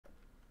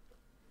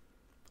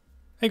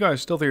Hey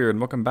guys, Stealth here and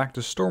welcome back to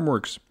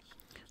Stormworks.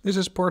 This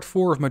is part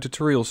 4 of my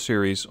tutorial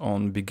series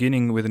on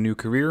beginning with a new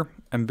career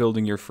and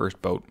building your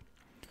first boat.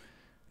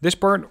 This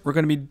part we're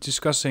going to be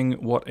discussing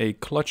what a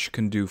clutch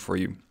can do for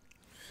you.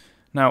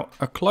 Now,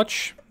 a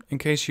clutch, in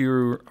case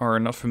you are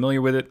not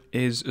familiar with it,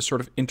 is a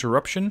sort of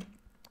interruption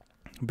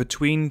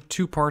between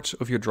two parts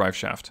of your drive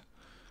shaft.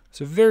 It's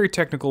a very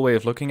technical way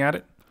of looking at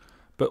it,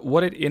 but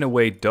what it in a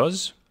way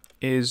does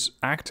is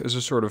act as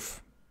a sort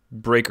of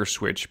breaker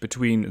switch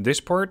between this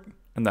part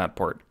and that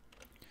part.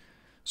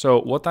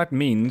 So what that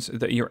means is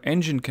that your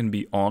engine can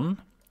be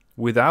on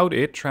without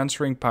it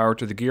transferring power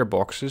to the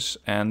gearboxes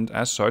and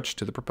as such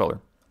to the propeller.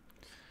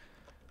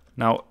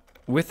 Now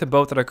with the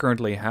boat that I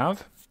currently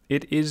have,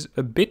 it is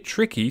a bit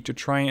tricky to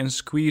try and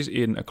squeeze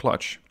in a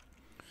clutch.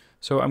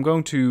 So I'm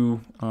going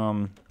to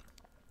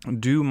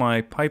do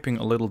my piping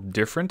a little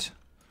different.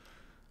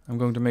 I'm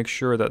going to make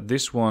sure that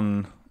this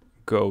one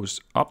goes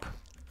up.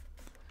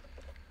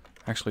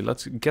 Actually,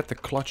 let's get the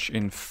clutch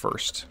in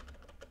first.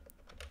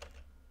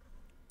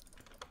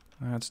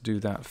 Let's do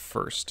that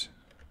first.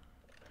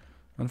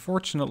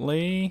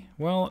 Unfortunately,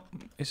 well,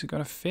 is it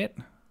gonna fit?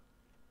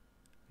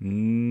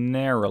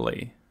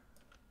 Narrowly.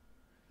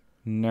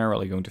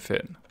 Narrowly going to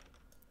fit.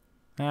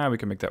 We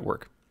can make that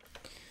work.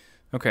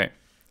 Okay,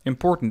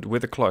 important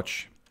with the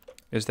clutch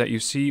is that you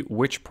see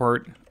which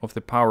part of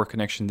the power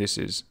connection this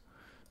is.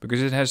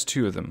 Because it has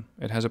two of them.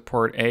 It has a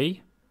part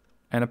A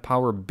and a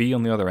power B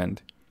on the other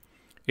end.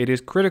 It is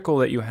critical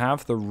that you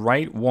have the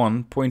right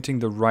one pointing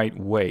the right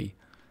way.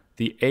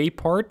 The A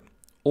part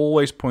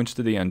always points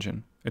to the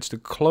engine. It's the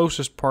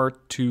closest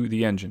part to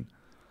the engine.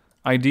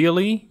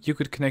 Ideally, you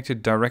could connect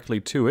it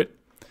directly to it.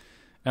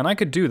 And I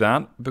could do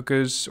that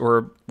because,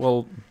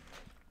 well,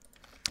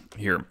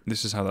 here,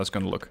 this is how that's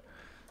going to look.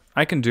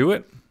 I can do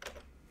it,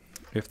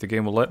 if the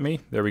game will let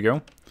me. There we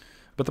go.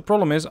 But the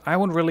problem is, I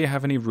won't really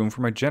have any room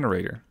for my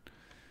generator.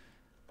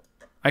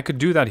 I could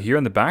do that here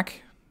in the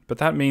back, but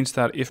that means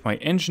that if my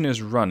engine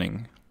is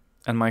running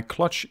and my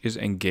clutch is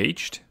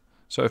engaged,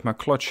 so if my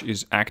clutch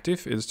is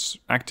active, it's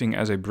acting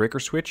as a breaker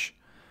switch,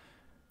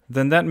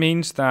 then that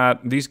means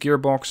that these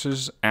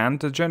gearboxes and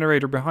the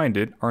generator behind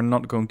it are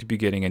not going to be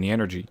getting any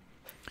energy.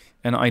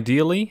 And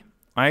ideally,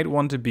 I'd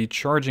want to be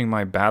charging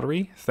my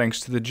battery,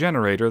 thanks to the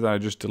generator that I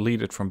just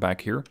deleted from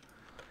back here,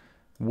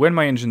 when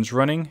my engine's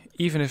running,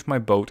 even if my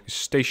boat is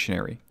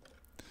stationary.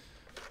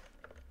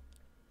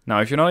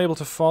 Now, if you're not able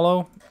to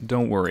follow,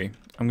 don't worry.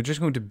 I'm just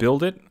going to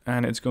build it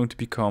and it's going to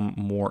become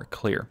more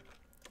clear.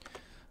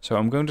 So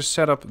I'm going to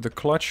set up the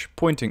clutch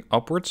pointing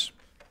upwards.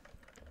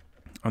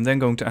 I'm then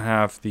going to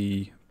have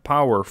the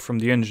power from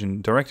the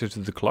engine directed to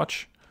the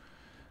clutch.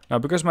 Now,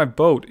 because my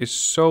boat is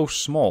so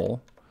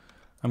small,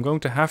 I'm going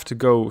to have to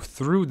go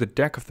through the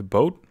deck of the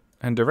boat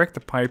and direct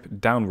the pipe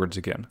downwards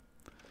again.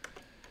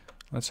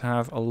 Let's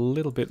have a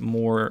little bit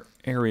more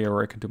area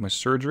where I can do my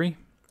surgery.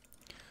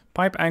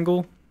 Pipe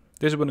angle.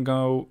 This is going to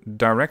go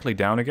directly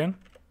down again.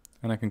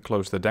 And I can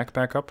close the deck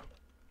back up.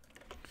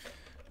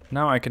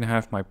 Now I can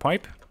have my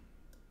pipe.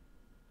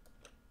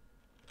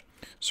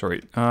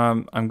 Sorry,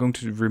 I'm going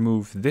to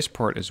remove this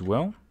part as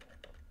well.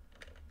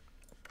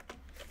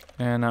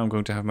 And now I'm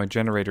going to have my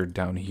generator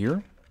down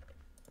here.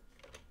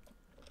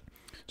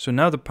 So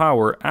now the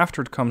power,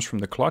 after it comes from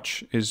the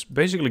clutch, is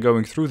basically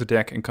going through the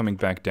deck and coming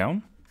back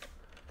down.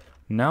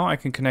 Now I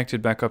can connect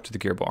it back up to the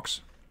gearbox.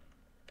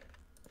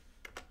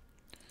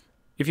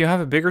 If you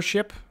have a bigger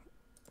ship,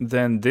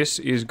 then this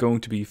is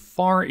going to be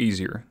far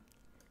easier.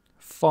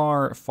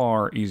 Far,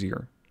 far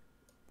easier.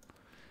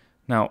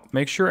 Now,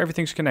 make sure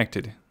everything's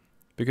connected,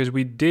 because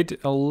we did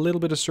a little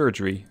bit of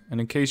surgery,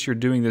 and in case you're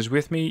doing this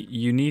with me,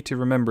 you need to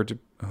remember to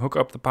hook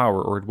up the power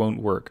or it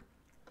won't work.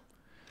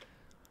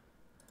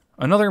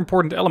 Another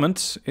important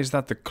element is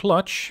that the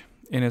clutch,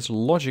 in its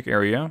logic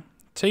area,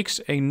 takes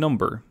a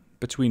number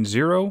between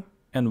 0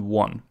 and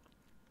 1.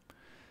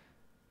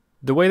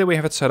 The way that we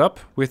have it set up,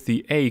 with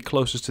the A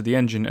closest to the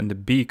engine and the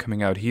B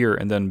coming out here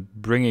and then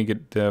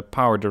bringing the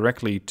power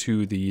directly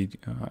to the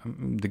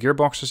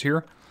gearboxes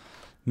here,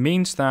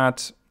 means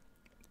that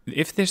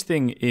if this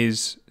thing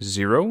is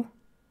 0,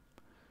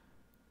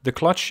 the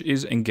clutch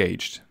is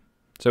engaged.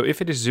 So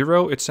if it is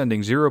 0, it's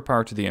sending 0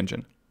 power to the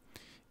engine.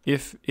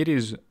 If it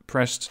is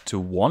pressed to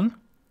 1,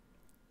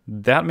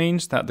 that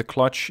means that the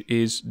clutch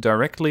is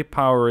directly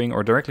powering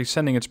or directly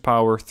sending its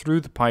power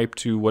through the pipe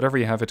to whatever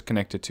you have it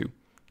connected to.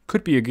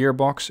 Could be a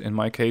gearbox in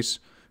my case,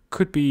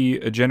 could be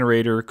a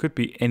generator, could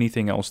be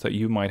anything else that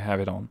you might have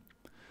it on.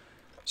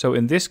 So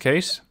in this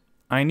case,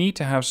 I need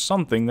to have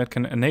something that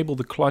can enable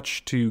the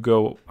clutch to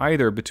go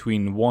either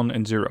between 1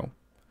 and 0.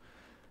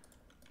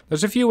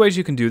 There's a few ways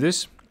you can do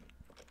this.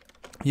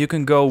 You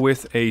can go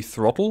with a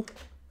throttle.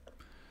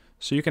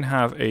 So you can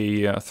have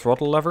a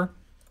throttle lever.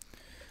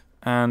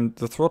 And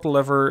the throttle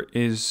lever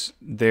is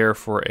there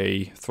for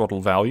a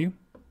throttle value.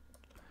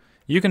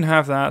 You can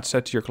have that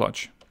set to your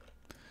clutch.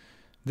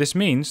 This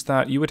means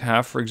that you would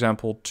have, for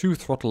example, 2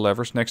 throttle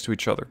levers next to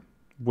each other,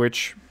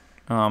 which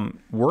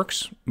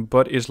works,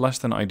 but is less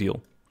than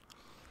ideal.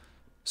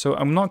 So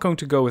I'm not going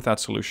to go with that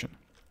solution.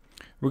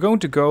 We're going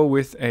to go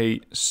with a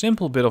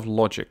simple bit of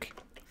logic.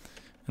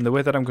 And the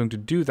way that I'm going to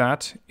do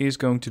that is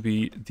going to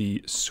be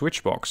the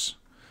switch box.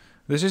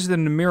 This is the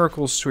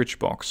numerical switch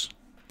box.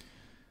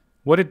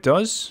 What it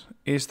does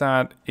is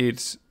that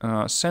it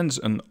sends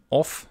an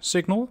off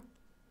signal,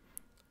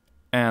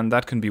 and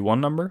that can be one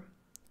number.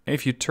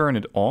 If you turn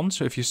it on,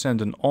 so if you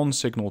send an on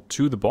signal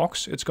to the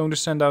box, it's going to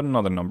send out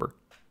another number.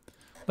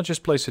 Let's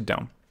just place it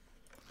down.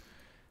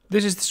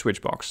 This is the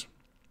switch box.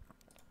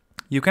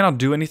 You cannot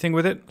do anything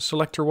with it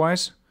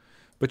selector-wise,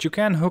 but you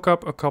can hook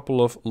up a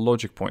couple of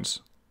logic points.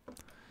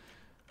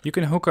 You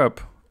can hook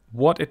up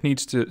what it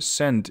needs to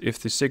send if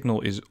the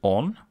signal is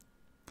on.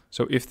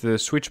 So if the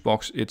switch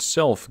box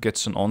itself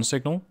gets an on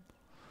signal,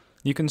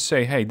 you can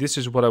say, hey, this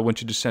is what I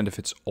want you to send if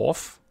it's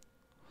off.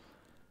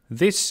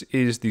 This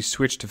is the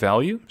switched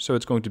value, so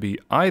it's going to be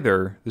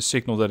either the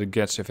signal that it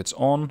gets if it's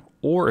on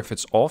or if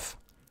it's off,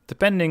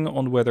 depending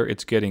on whether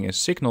it's getting a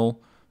signal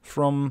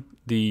from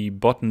the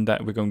button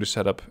that we're going to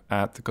set up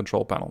at the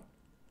control panel.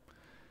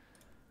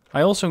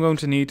 I also am going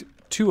to need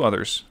two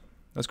others.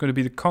 That's going to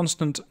be the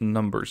constant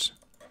numbers.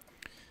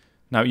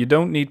 Now, you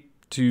don't need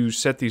to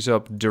set these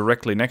up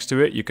directly next to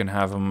it. You can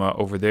have them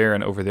over there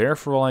and over there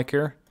for all I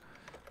care.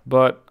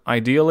 But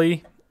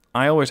ideally,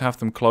 I always have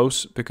them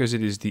close because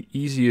it is the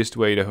easiest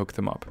way to hook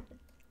them up.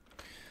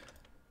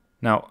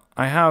 Now,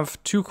 I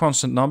have two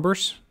constant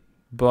numbers,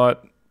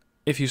 but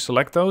if you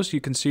select those, you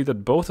can see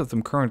that both of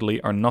them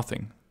currently are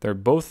nothing. They're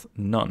both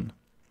none.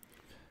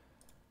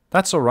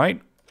 That's all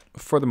right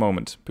for the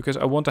moment, because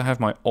I want to have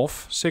my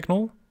off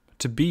signal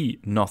to be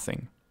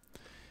nothing.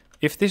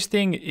 If this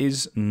thing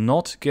is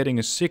not getting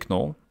a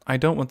signal, I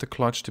don't want the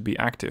clutch to be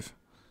active.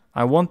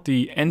 I want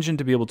the engine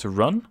to be able to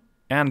run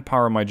and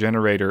power my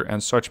generator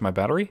and charge my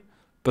battery,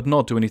 but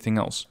not do anything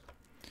else.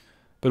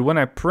 But when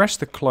I press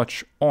the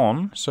clutch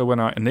on, so when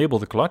I enable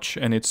the clutch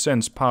and it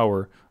sends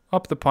power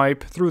up the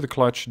pipe, through the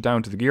clutch,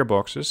 down to the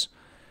gearboxes,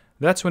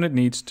 that's when it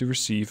needs to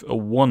receive a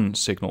 1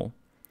 signal.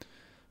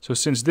 So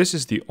since this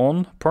is the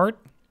on part,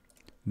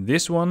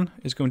 this one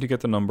is going to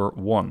get the number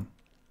 1.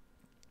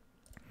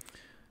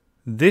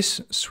 This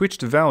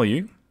switched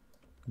value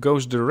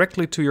goes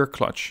directly to your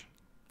clutch.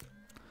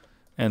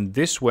 And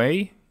this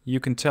way you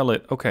can tell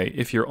it, okay,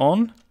 if you're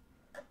on,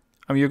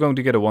 you're going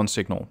to get a 1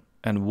 signal.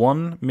 And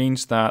 1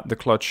 means that the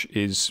clutch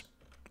is,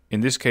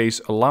 in this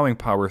case, allowing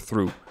power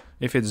through.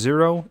 If it's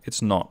 0,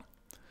 it's not.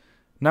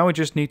 Now we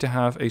just need to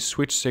have a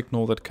switch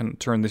signal that can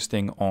turn this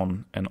thing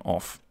on and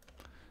off.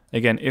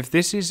 Again, if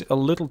this is a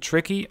little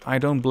tricky, I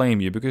don't blame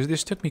you, because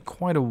this took me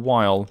quite a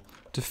while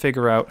to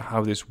figure out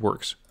how this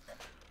works.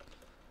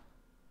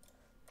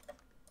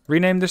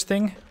 Rename this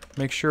thing.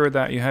 Make sure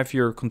that you have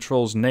your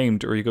controls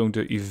named, or you're going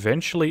to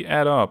eventually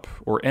add up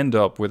or end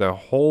up with a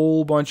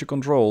whole bunch of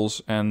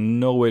controls and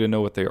no way to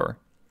know what they are.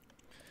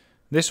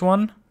 This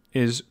one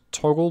is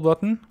toggle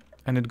button,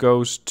 and it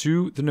goes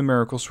to the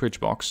numerical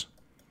switch box.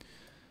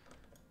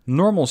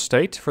 Normal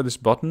state for this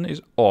button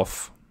is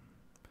off.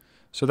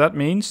 So that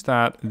means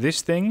that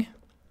this thing,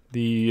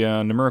 the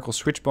numerical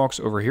switch box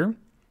over here,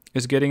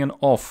 is getting an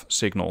off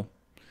signal.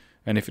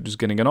 And if it is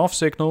getting an off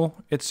signal,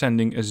 it's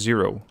sending a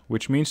 0,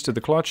 which means to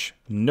the clutch,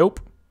 nope,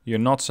 you're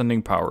not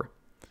sending power.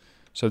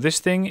 So this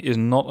thing is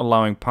not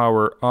allowing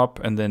power up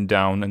and then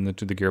down and then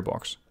to the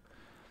gearbox.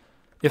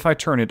 If I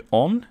turn it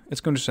on,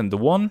 it's going to send the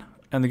 1,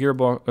 and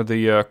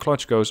the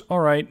clutch goes, all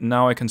right,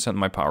 now I can send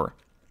my power.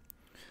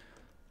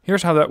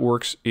 Here's how that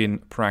works in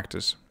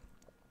practice.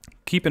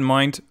 Keep in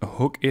mind,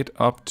 hook it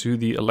up to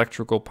the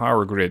electrical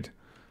power grid,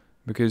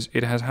 because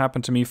it has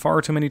happened to me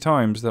far too many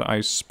times that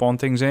I spawn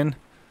things in,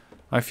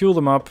 I fuel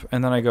them up,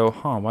 and then I go,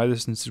 why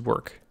doesn't this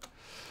work?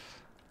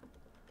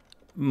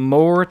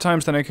 More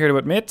times than I care to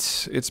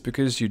admit, it's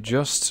because you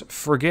just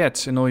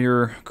forget in all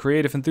your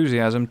creative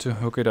enthusiasm to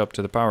hook it up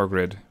to the power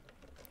grid.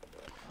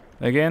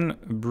 Again,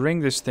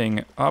 bring this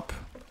thing up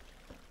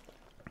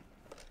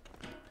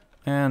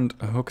and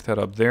hook that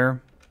up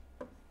there.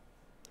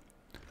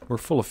 We're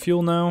full of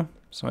fuel now,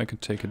 so I can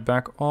take it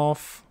back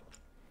off,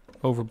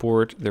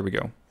 overboard, there we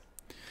go.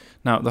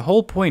 Now, the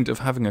whole point of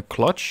having a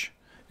clutch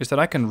is that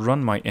I can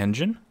run my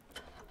engine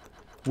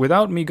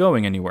without me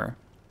going anywhere.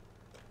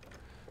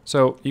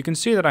 So you can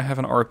see that I have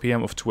an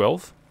RPM of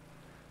 12,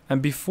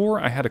 and before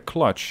I had a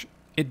clutch,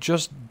 it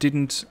just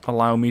didn't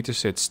allow me to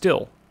sit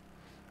still.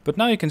 But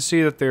now you can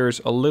see that there's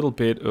a little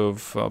bit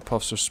of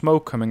puffs of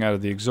smoke coming out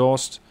of the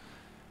exhaust.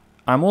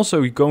 I'm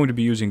also going to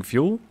be using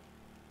fuel,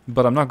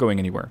 but I'm not going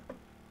anywhere.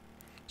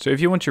 So if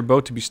you want your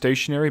boat to be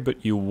stationary,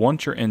 but you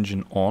want your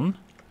engine on,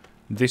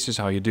 this is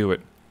how you do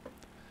it.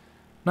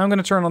 Now I'm going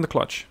to turn on the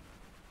clutch.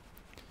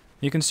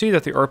 You can see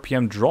that the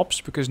RPM drops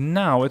because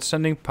now it's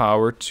sending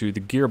power to the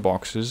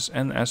gearboxes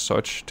and as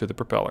such to the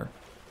propeller.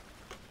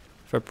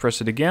 If I press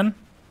it again,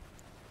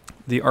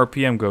 the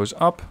RPM goes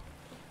up.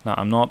 Now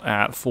I'm not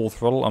at full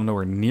throttle, I'm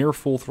nowhere near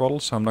full throttle,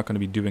 so I'm not going to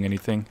be doing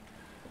anything.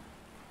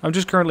 I'm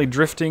just currently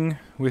drifting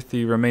with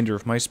the remainder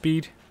of my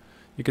speed.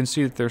 You can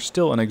see that there's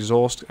still an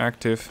exhaust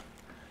active.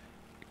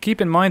 Keep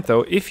in mind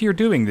though, if you're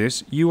doing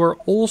this, you are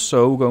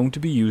also going to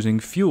be using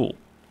fuel.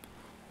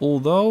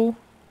 Although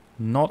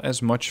not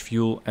as much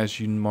fuel as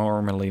you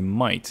normally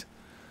might.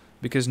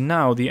 Because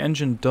now the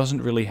engine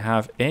doesn't really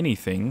have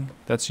anything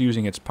that's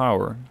using its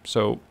power,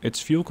 so its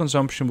fuel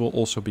consumption will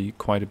also be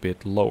quite a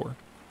bit lower.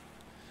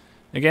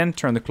 Again,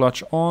 turn the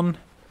clutch on,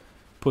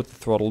 put the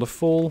throttle to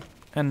full,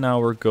 and now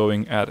we're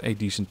going at a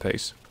decent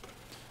pace.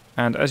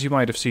 And as you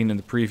might have seen in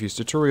the previous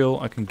tutorial,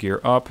 I can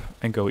gear up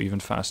and go even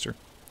faster.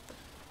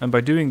 And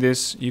by doing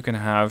this, you can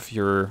have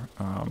your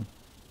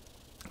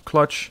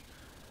clutch,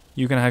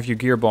 you can have your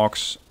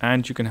gearbox,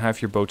 and you can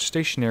have your boat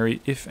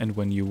stationary if and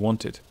when you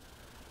want it.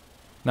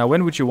 Now,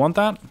 when would you want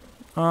that?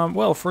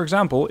 Well, for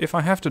example, if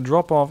I have to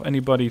drop off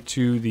anybody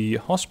to the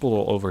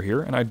hospital over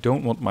here and I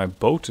don't want my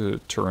boat to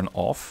turn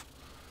off,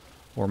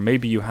 or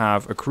maybe you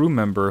have a crew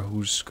member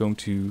who's going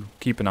to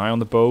keep an eye on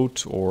the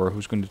boat or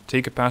who's going to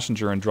take a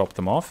passenger and drop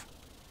them off,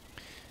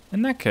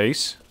 in that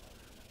case,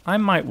 I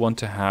might want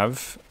to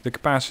have the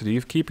capacity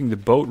of keeping the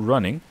boat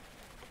running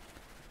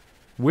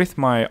with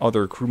my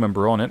other crew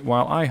member on it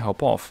while I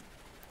hop off.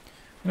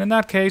 And in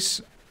that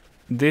case,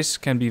 this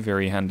can be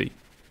very handy.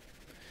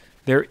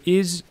 There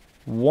is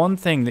one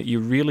thing that you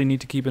really need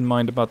to keep in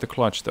mind about the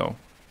clutch though.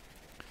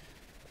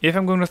 If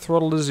I'm going to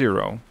throttle to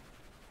 0,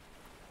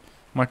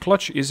 my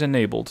clutch is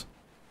enabled.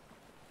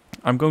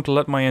 I'm going to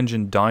let my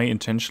engine die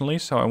intentionally,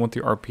 so I want the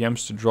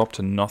RPMs to drop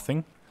to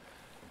nothing.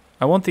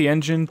 I want the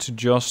engine to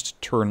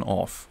just turn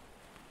off.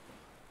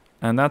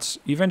 And that's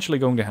eventually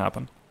going to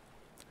happen.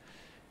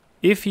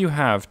 If you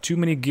have too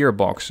many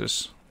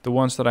gearboxes, the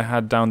ones that I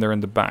had down there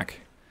in the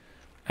back,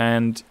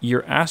 and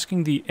you're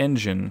asking the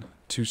engine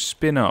to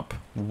spin up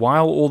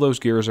while all those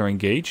gears are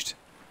engaged,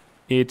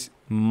 it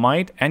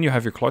might, and you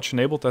have your clutch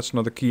enabled, that's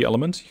another key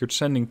element, you're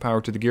sending power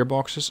to the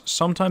gearboxes,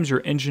 sometimes your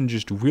engine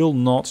just will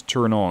not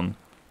turn on.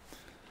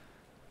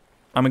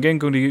 I'm again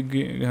going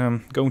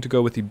to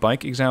go with the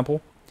bike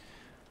example.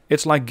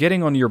 It's like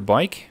getting on your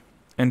bike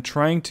and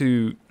trying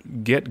to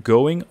get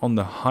going on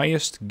the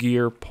highest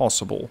gear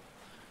possible.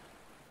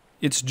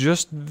 It's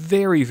just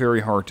very,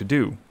 very hard to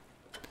do.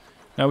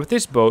 Now with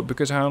this boat,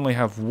 because I only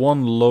have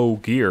one low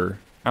gear,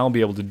 I'll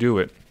be able to do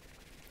it.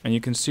 And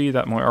you can see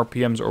that my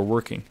RPMs are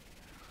working.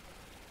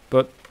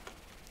 But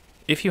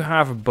if you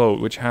have a boat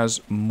which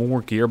has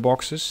more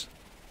gearboxes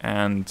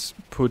and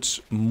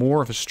puts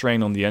more of a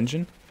strain on the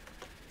engine,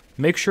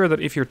 make sure that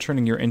if you're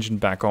turning your engine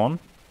back on,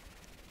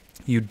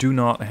 you do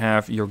not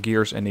have your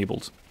gears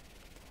enabled.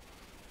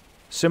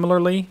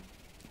 Similarly,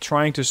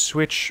 trying to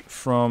switch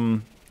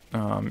from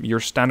your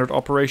standard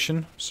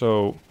operation,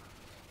 so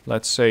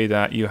let's say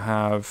that you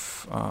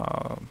have,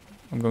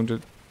 I'm going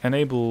to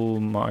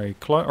enable my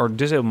clutch or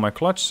disable my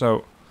clutch,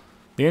 so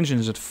the engine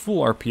is at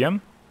full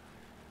RPM.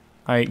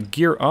 I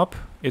gear up,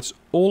 it's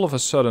all of a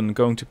sudden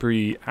going to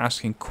be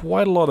asking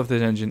quite a lot of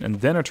this engine,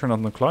 and then I turn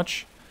on the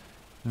clutch.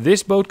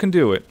 This boat can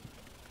do it.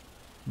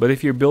 But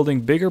if you're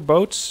building bigger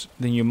boats,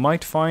 then you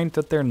might find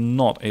that they're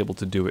not able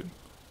to do it.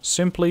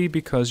 Simply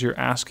because you're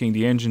asking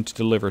the engine to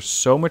deliver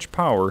so much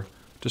power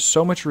to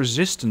so much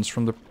resistance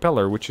from the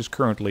propeller, which is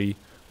currently,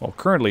 well,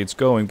 currently it's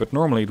going, but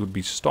normally it would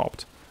be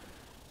stopped.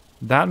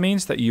 That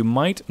means that you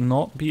might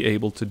not be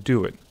able to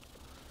do it.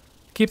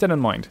 Keep that in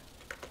mind.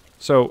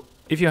 So,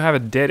 if you have a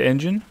dead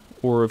engine,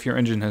 or if your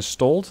engine has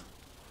stalled,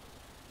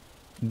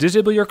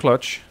 disable your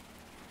clutch,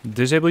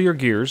 disable your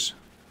gears,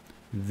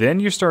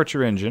 then you start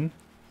your engine,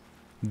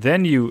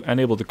 then you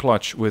enable the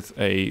clutch with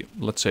a,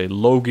 let's say,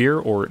 low gear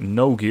or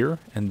no gear,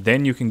 and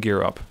then you can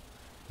gear up.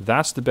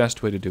 That's the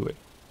best way to do it.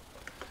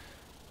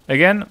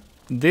 Again,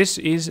 this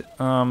is,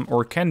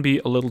 or can be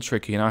a little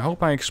tricky, and I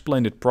hope I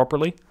explained it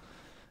properly,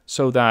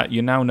 so that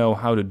you now know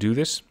how to do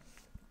this.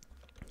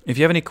 If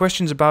you have any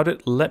questions about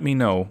it, let me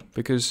know,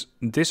 because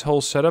this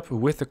whole setup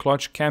with the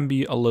clutch can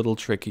be a little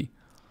tricky.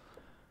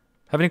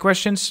 Have any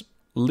questions?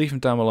 Leave them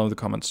down below in the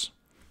comments.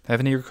 Have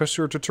any requests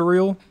for a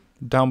tutorial?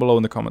 Down below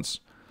in the comments.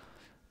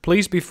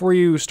 Please, before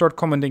you start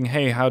commenting,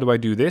 hey, how do I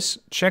do this?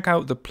 Check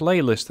out the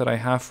playlist that I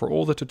have for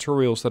all the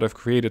tutorials that I've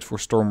created for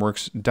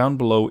Stormworks down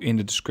below in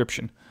the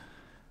description.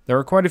 There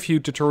are quite a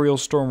few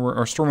tutorials,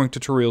 Stormworks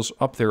tutorials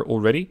up there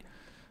already.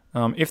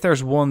 If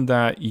there's one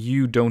that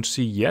you don't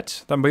see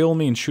yet, then by all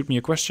means shoot me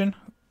a question,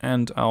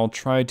 and I'll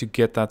try to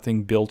get that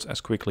thing built as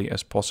quickly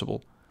as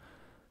possible.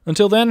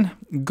 Until then,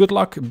 good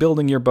luck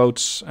building your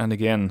boats, and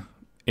again,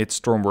 it's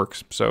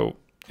Stormworks, so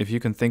if you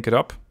can think it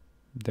up,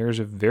 there's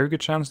a very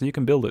good chance that you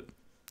can build it.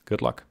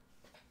 Good luck.